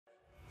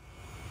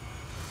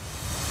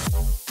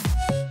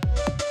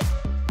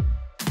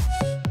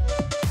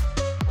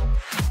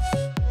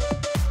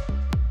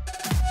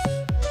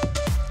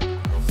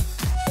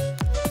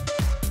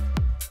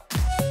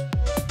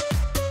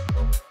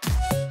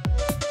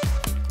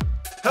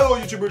Hello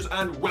YouTubers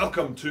and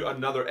welcome to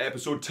another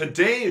episode.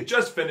 Today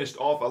just finished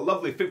off a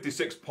lovely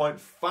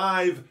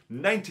 56.5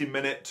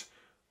 90-minute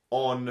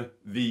on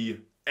the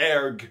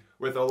erg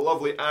with a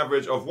lovely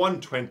average of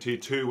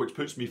 122, which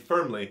puts me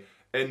firmly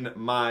in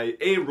my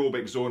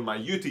aerobic zone, my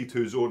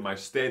UT2 zone, my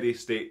steady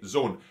state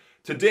zone.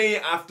 Today,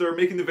 after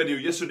making the video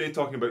yesterday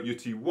talking about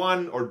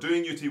UT1 or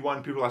doing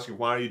UT1, people asking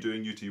why are you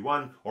doing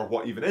UT1 or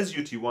what even is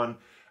UT1,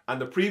 and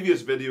the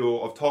previous video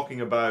of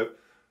talking about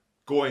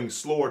going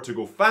slower to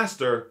go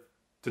faster,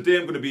 today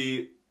I'm going to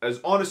be as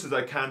honest as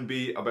I can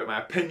be about my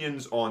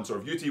opinions on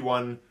sort of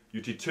UT1,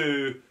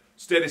 UT2,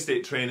 steady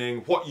state training,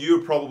 what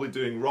you're probably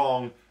doing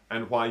wrong,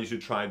 and why you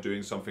should try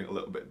doing something a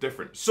little bit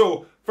different.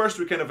 So first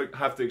we kind of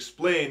have to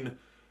explain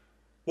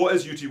what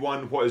is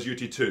UT1, what is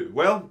UT2.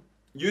 Well,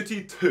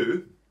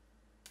 UT2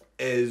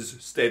 is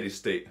steady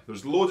state.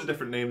 There's loads of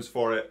different names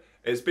for it.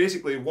 It's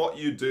basically what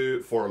you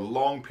do for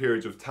long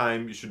periods of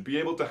time. You should be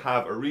able to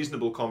have a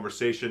reasonable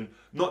conversation,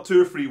 not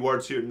 2 or 3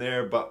 words here and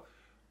there, but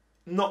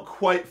not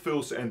quite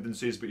full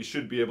sentences, but you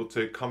should be able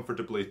to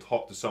comfortably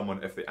talk to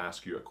someone if they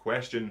ask you a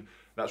question.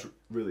 That's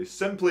really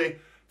simply,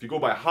 if you go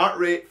by heart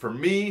rate, for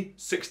me,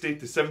 60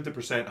 to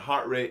 70%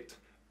 heart rate,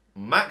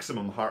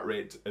 maximum heart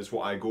rate is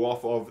what I go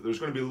off of. There's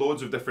going to be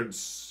loads of different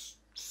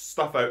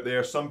stuff out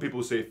there. Some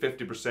people say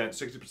 50%,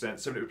 60%,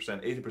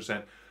 70%,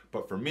 80%,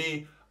 but for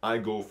me, I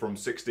go from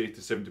 60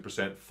 to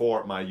 70%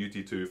 for my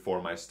UT2,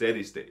 for my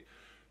steady state.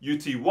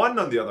 UT1,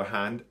 on the other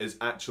hand, is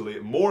actually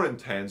more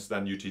intense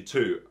than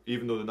UT2.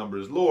 Even though the number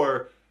is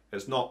lower,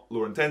 it's not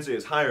lower intensity,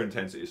 it's higher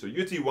intensity. So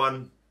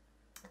UT1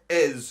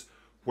 is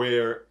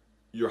where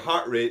your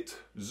heart rate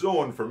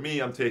zone, for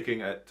me, I'm taking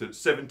it to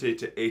 70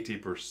 to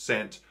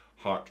 80%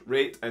 heart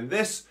rate. And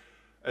this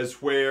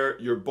is where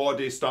your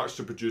body starts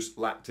to produce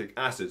lactic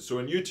acid. So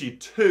in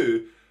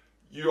UT2,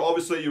 you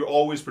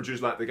always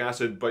produce lactic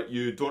acid, but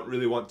you don't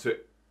really want to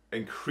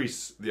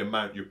increase the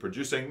amount you're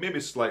producing, maybe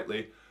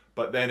slightly.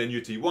 But then in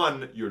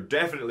UT1, you're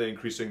definitely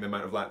increasing the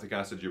amount of lactic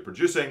acid you're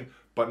producing,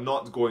 but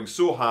not going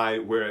so high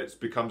where it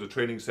becomes a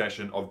training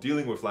session of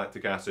dealing with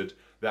lactic acid.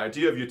 The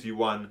idea of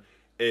UT1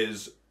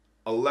 is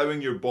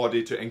allowing your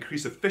body to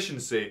increase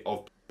efficiency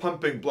of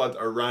pumping blood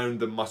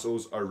around the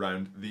muscles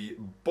around the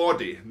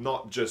body,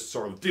 not just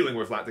sort of dealing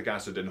with lactic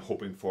acid and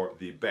hoping for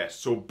the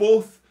best. So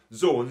both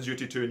zones,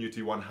 UT2 and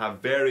UT1, have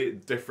very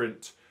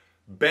different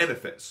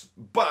benefits,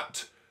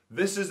 but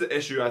this is the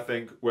issue, I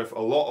think, with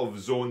a lot of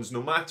zones,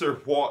 no matter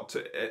what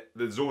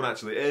the zone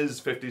actually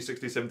is, 50,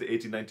 60, 70,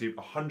 80, 90,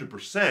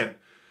 100%.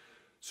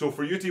 So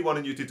for UT1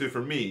 and UT2,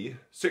 for me,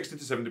 60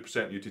 to 70%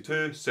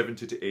 UT2,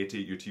 70 to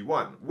 80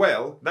 UT1.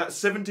 Well, that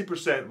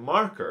 70%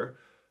 marker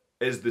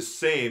is the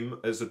same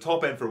as the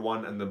top end for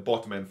one and the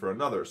bottom end for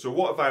another. So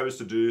what if I was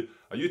to do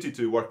a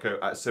UT2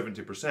 workout at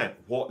 70%?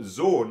 What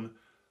zone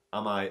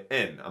am I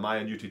in? Am I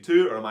in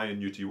UT2 or am I in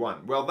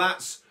UT1? Well,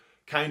 that's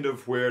kind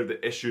of where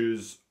the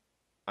issues,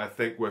 I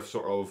think, with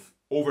sort of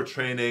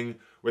overtraining,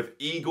 with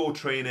ego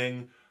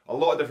training, a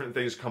lot of different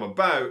things come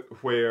about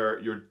where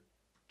you're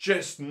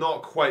just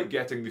not quite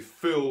getting the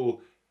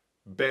full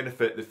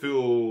benefit, the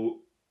full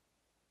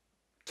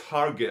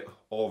target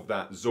of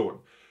that zone.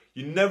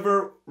 You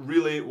never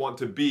really want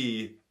to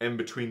be in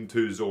between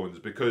 2 zones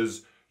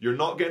because you're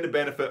not getting the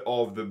benefit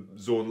of the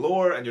zone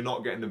lower and you're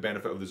not getting the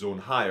benefit of the zone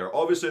higher.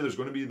 Obviously, there's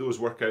going to be those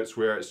workouts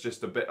where it's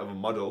just a bit of a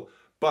muddle,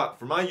 but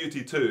for my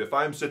UT2, if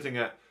I'm sitting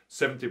at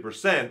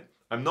 70%,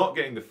 I'm not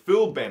getting the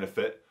full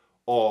benefit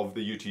of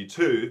the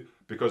UT2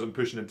 because I'm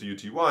pushing into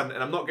UT1,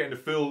 and I'm not getting the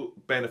full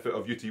benefit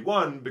of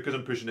UT1 because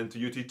I'm pushing into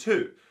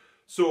UT2.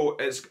 So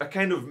it's a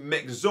kind of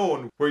mixed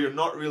zone where you're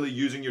not really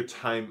using your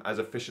time as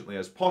efficiently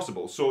as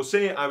possible. So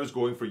say I was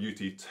going for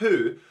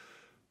UT2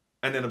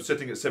 and then I'm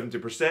sitting at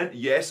 70%.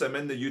 Yes, I'm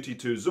in the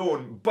UT2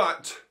 zone,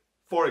 but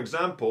for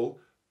example,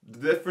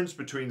 the difference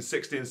between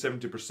 60 and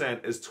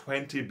 70% is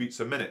 20 beats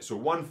a minute. So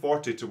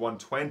 140 to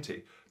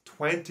 120,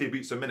 20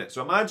 beats a minute.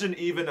 So imagine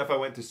even if I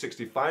went to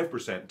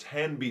 65%,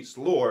 10 beats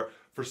lower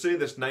for say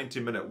this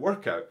 90-minute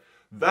workout,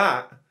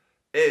 that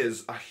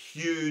is a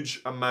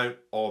huge amount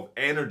of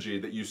energy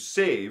that you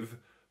save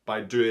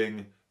by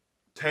doing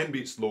 10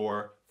 beats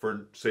lower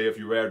for, say, if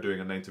you were doing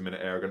a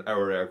 90-minute erg, an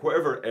hour erg,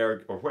 whatever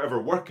erg or whatever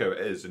workout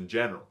it is in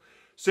general.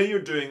 Say you're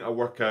doing a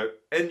workout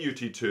in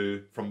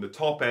UT2 from the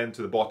top end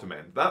to the bottom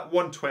end. That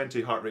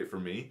 120 heart rate for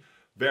me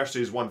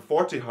versus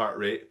 140 heart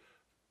rate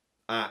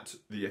at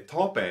the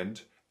top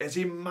end is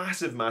a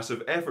massive,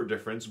 massive effort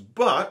difference,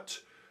 but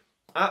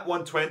at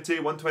 120,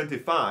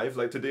 125,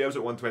 like today I was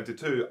at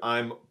 122,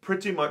 I'm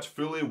pretty much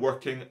fully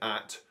working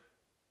at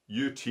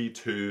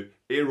UT2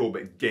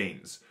 aerobic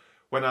gains.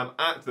 When I'm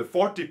at the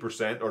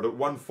 40% or the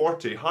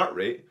 140 heart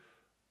rate,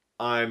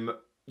 I'm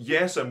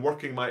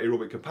working my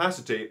aerobic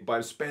capacity, but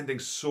I'm spending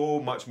so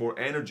much more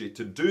energy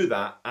to do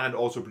that and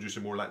also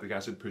producing more lactic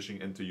acid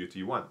pushing into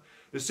UT1.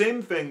 The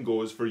same thing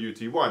goes for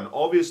UT1.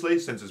 Obviously,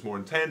 since it's more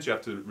intense, you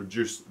have to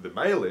reduce the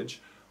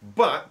mileage,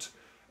 but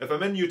if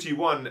I'm in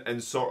UT1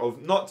 and sort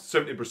of not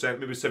 70%,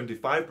 maybe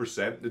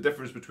 75%, the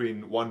difference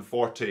between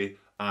 140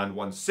 and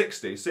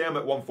 160, say I'm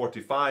at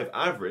 145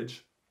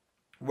 average,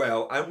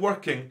 well, I'm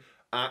working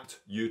at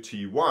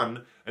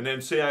UT1, and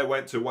then say I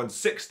went to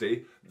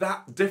 160,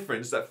 that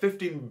difference, that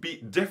 15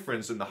 beat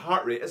difference in the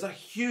heart rate is a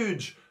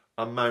huge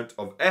amount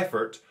of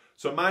effort.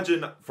 So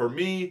imagine for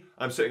me,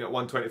 I'm sitting at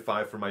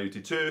 125 for my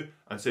UT2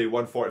 and say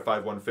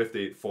 145,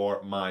 150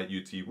 for my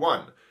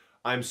UT1.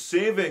 I'm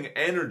saving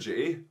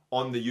energy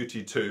on the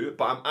UT2,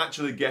 but I'm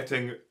actually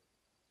getting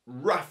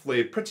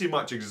roughly, pretty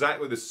much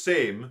exactly the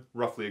same,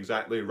 roughly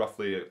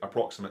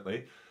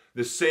approximately,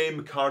 the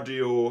same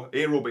cardio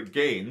aerobic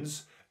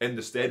gains in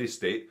the steady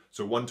state,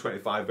 so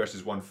 125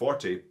 versus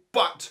 140,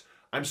 but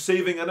I'm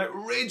saving an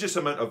outrageous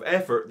amount of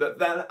effort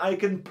that I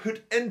can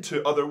put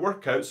into other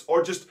workouts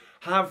or just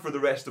have for the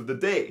rest of the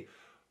day.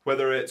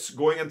 Whether it's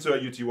going into a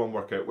UT1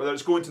 workout, whether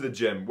it's going to the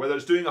gym, whether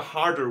it's doing a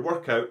harder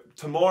workout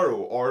tomorrow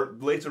or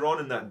later on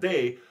in that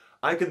day,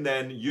 I can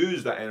then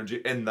use that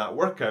energy in that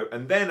workout,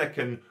 and then I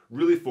can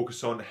really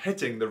focus on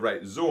hitting the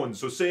right zone.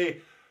 So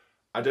say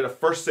I did a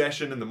first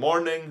session in the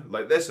morning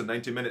like this, a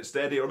 90-minute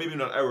steady, or maybe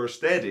even an hour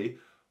steady,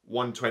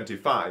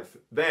 125.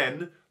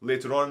 Then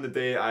later on in the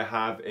day I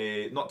have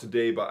a, not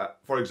today, but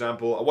for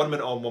example, a 1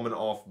 minute on, 1 minute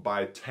off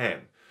by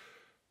 10.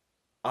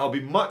 I'll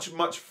be much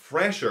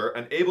fresher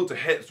and able to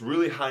hit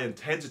really high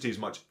intensities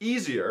much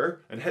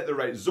easier and hit the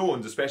right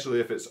zones,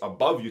 especially if it's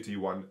above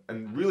UT1,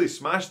 and really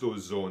smash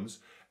those zones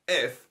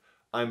if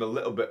I'm a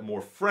little bit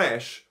more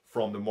fresh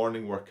from the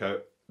morning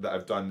workout that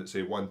I've done at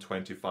say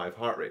 125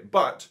 heart rate.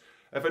 But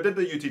if I did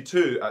the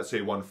UT2 at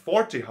say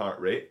 140 heart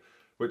rate,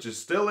 which is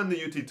still in the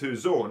UT2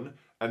 zone,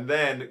 and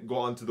then go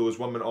on to those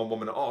 1 minute on, 1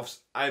 minute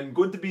offs, I'm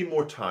going to be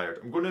more tired.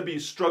 I'm going to be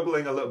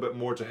struggling a little bit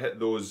more to hit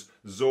those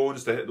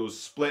zones, to hit those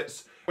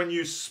splits. When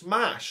you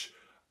smash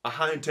a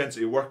high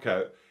intensity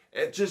workout,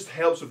 it just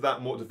helps with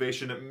that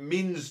motivation. It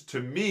means to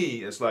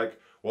me, it's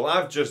like, well,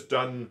 I've just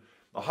done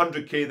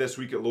 100k this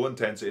week at low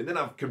intensity, and then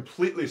I've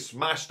completely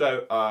smashed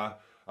out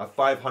a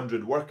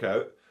 500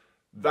 workout.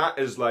 That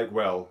is like,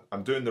 well,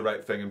 I'm doing the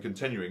right thing, I'm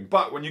continuing.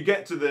 But when you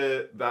get to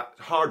that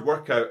hard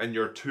workout and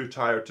you're too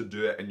tired to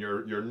do it, and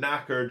you're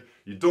knackered,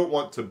 you don't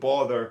want to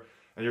bother,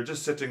 and you're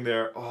just sitting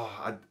there,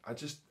 oh,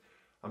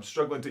 I'm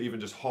struggling to even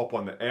just hop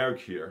on the erg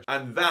here.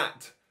 And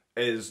that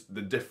is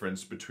the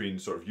difference between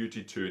sort of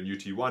UT2 and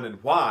UT1,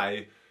 and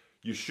why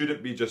you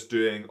shouldn't be just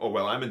doing, oh,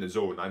 well, I'm in the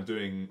zone, I'm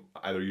doing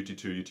either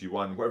UT2,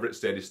 UT1, whatever it's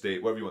steady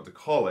state, whatever you want to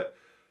call it.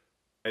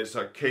 It's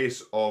a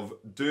case of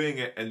doing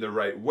it in the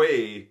right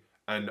way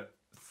and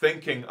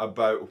thinking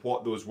about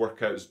what those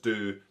workouts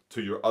do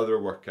to your other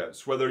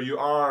workouts. Whether you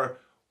are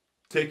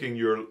taking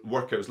your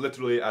workouts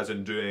literally, as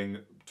in doing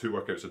 2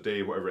 workouts a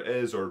day, whatever it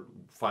is, or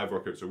 5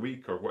 workouts a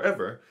week, or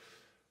whatever,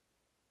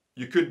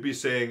 you could be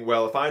saying,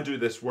 well, if I do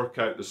this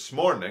workout this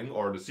morning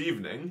or this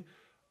evening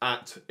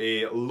at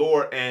a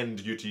lower end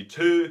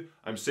UT2,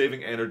 I'm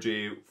saving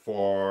energy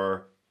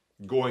for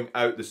going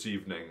out this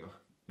evening,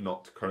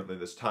 not currently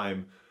this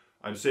time.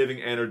 I'm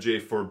saving energy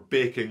for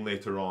baking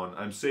later on.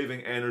 I'm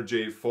saving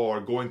energy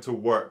for going to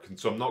work, and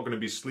so I'm not going to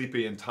be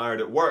sleepy and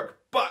tired at work,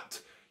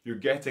 but you're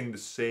getting the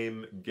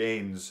same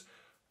gains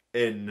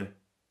in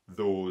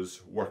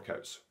those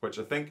workouts, which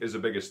I think is the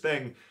biggest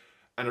thing.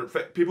 And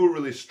people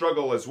really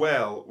struggle as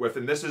well with,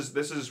 and this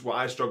is what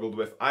I struggled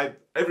with.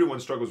 Everyone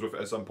struggles with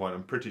it at some point,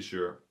 I'm pretty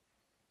sure.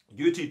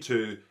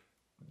 UT2,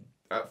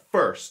 at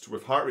first,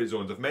 with heart rate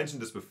zones, I've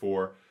mentioned this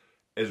before,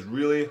 is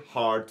really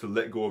hard to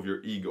let go of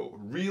your ego.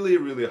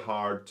 Really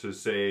hard to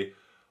say,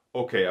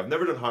 okay, I've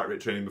never done heart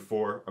rate training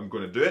before, I'm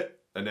going to do it.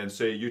 And then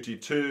say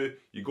UT2,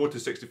 you go to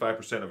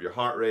 65% of your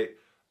heart rate,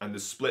 and the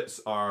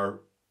splits are,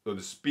 or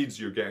the speeds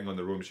you're getting on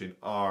the row machine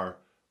are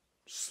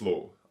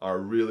slow, are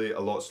really a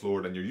lot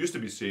slower than you're used to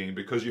be seeing,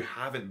 because you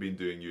haven't been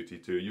doing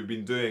UT2. You've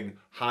been doing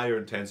higher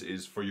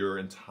intensities for your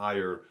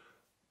entire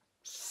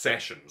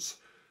sessions.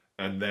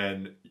 And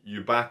then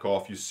you back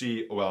off, you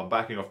see, well, I'm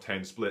backing off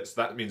 10 splits.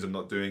 That means I'm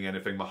not doing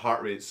anything. My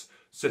heart rate's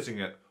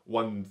sitting at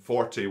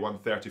 140,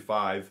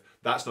 135.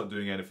 That's not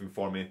doing anything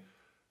for me.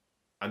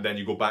 And then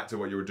you go back to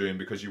what you were doing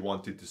because you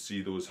wanted to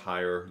see those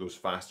higher, those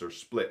faster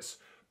splits.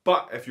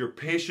 But if you're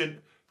patient,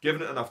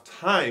 given it enough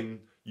time,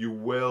 you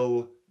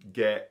will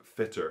get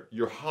fitter.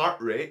 Your heart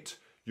rate,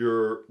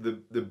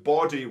 the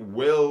body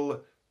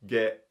will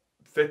get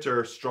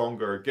fitter,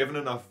 stronger, given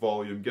enough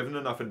volume, given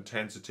enough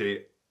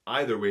intensity,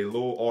 either way,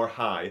 low or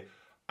high,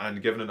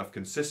 and given enough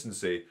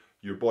consistency,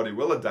 your body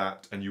will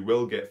adapt and you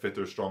will get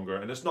fitter, stronger.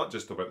 And it's not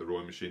just about the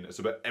rowing machine, it's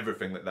about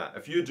everything like that.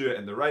 If you do it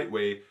in the right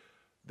way,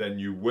 then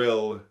you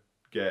will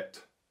get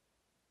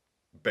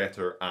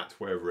better at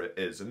whatever it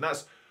is. And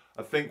that's,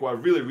 I think, what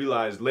I've really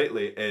realized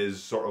lately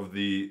is sort of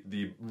the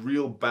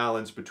real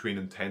balance between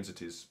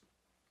intensities.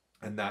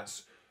 And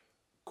that's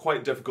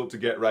quite difficult to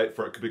get right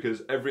for it,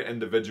 because every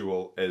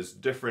individual is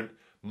different.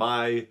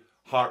 My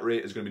heart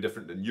rate is going to be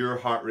different than your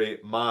heart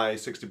rate. My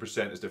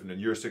 60% is different than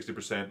your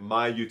 60%.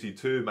 My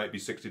UT2 might be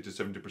 60 to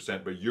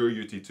 70%, but your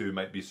UT2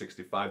 might be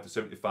 65 to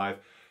 75.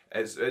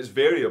 It's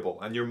variable.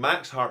 And your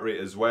max heart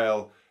rate as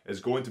well is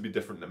going to be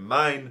different than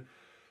mine.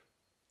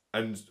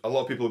 And a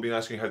lot of people have been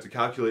asking how to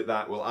calculate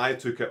that. Well, I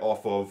took it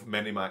off of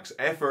many max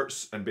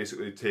efforts and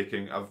basically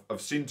taking, I've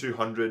seen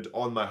 200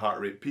 on my heart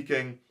rate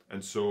peaking,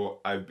 And so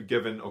I've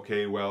given,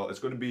 okay, well, it's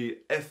going to be,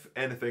 if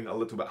anything, a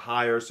little bit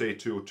higher, say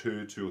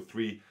 202,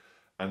 203,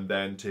 and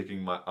then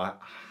taking my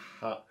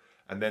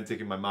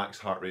max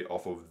heart rate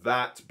off of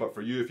that. But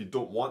for you, if you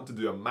don't want to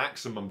do a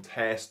maximum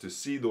test to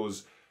see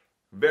those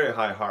very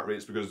high heart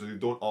rates, because you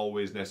don't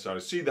always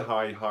necessarily see the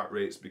high heart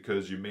rates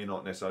because you may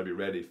not necessarily be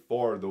ready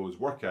for those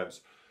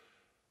workouts.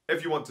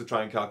 If you want to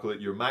try and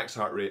calculate your max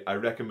heart rate, I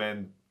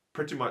recommend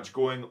pretty much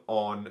going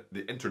on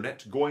the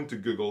internet, going to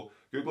Google,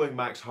 Googling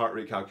max heart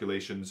rate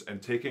calculations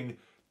and taking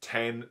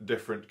 10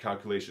 different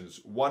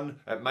calculations. One,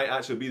 it might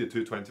actually be the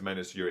 220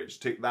 minus UH.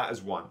 Take that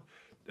as one.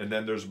 And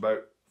then there's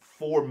about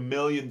 4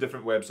 million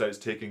different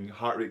websites taking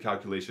heart rate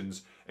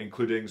calculations,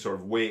 including sort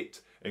of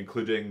weight,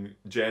 including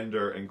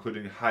gender,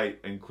 including height,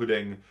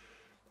 including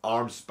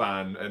arm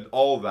span, and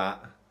all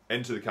that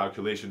into the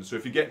calculation. So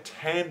if you get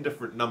 10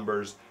 different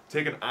numbers,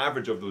 take an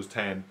average of those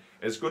 10,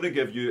 it's going to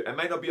give you, it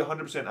might not be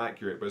 100%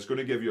 accurate, but it's going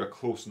to give you a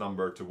close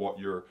number to what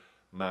your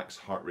max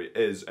heart rate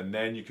is, and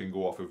then you can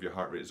go off of your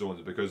heart rate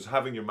zones, because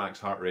having your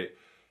max heart rate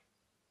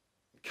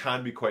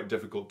can be quite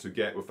difficult to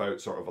get without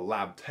sort of a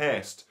lab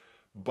test.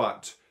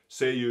 But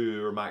say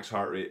your max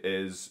heart rate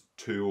is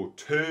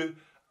 202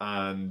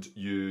 and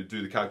you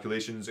do the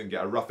calculations and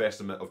get a rough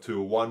estimate of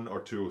 201 or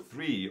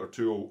 203 or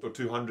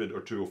 200 or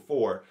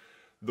 204,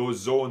 those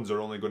zones are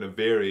only going to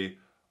vary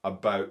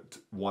about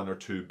 1 or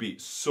 2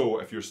 beats. So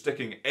if you're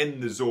sticking in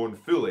the zone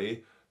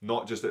fully,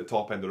 not just at the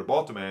top end or the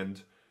bottom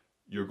end,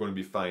 you're going to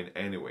be fine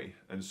anyway.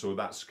 And so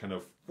that's kind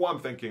of what I'm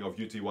thinking of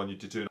UT1,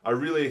 UT2. I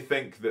really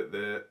think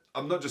that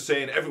I'm not just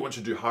saying everyone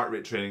should do heart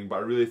rate training, but I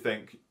really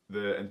think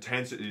the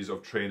intensities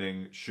of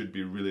training should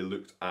be really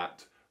looked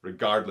at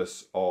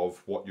regardless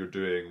of what you're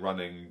doing,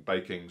 running,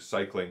 biking,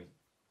 cycling,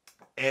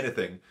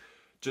 anything.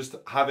 Just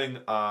having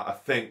a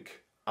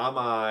think, am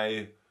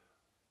I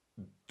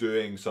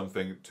doing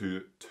something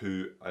to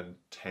too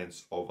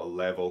intense of a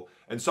level?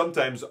 And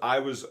sometimes I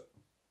was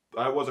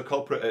a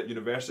culprit at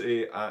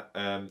university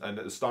and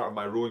at the start of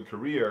my rowing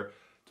career.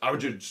 I would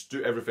just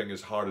do everything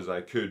as hard as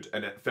I could,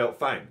 and it felt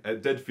fine.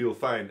 It did feel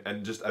fine,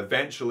 and just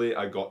eventually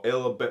I got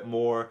ill a bit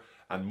more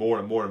and more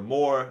and more and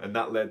more, and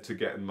that led to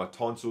getting my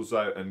tonsils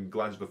out and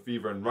glandular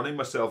fever and running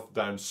myself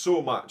down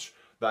so much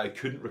that I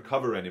couldn't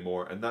recover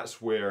anymore. And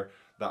that's where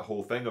that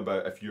whole thing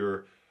about, if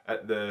you're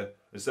at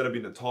instead of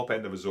being at the top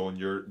end of a zone,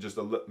 you're just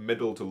a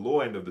middle to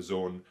low end of the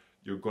zone,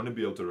 you're going to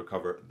be able to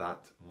recover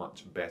that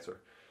much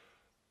better.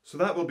 So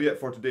that will be it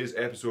for today's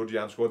episode,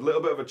 Yam Squad. A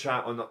little bit of a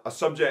chat on a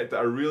subject that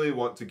I really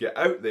want to get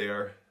out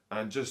there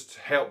and just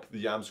help the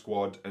Yam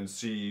Squad and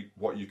see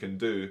what you can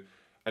do.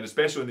 And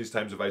especially in these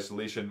times of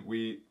isolation,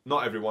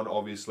 not everyone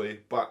obviously,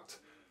 but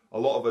a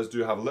lot of us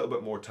do have a little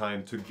bit more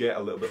time to get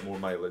a little bit more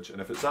mileage.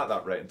 And if it's at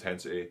that right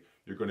intensity,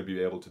 you're going to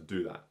be able to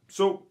do that.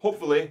 So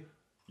hopefully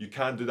you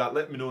can do that.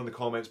 Let me know in the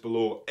comments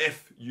below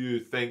if you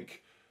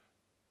think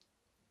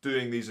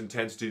doing these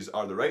intensities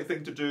are the right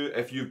thing to do.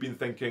 If you've been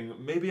thinking,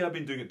 maybe I've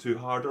been doing it too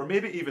hard or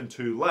maybe even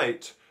too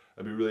light,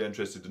 I'd be really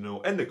interested to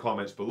know in the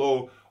comments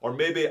below. Or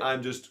maybe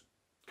I'm just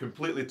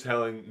completely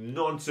telling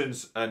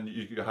nonsense and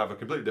you could have a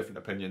completely different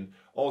opinion.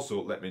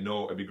 Also, let me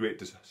know. It'd be great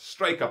to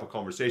strike up a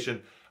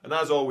conversation. And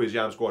as always,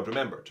 Yam Squad,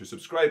 remember to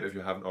subscribe if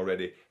you haven't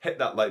already. Hit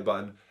that like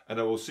button, and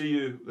I will see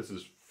you. This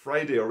is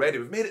Friday already.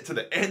 We've made it to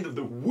the end of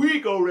the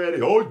week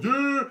already. Oh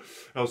yeah!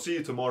 I'll see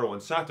you tomorrow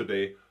on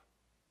Saturday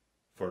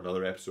for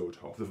another episode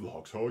of the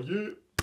vlogs. Oh yeah!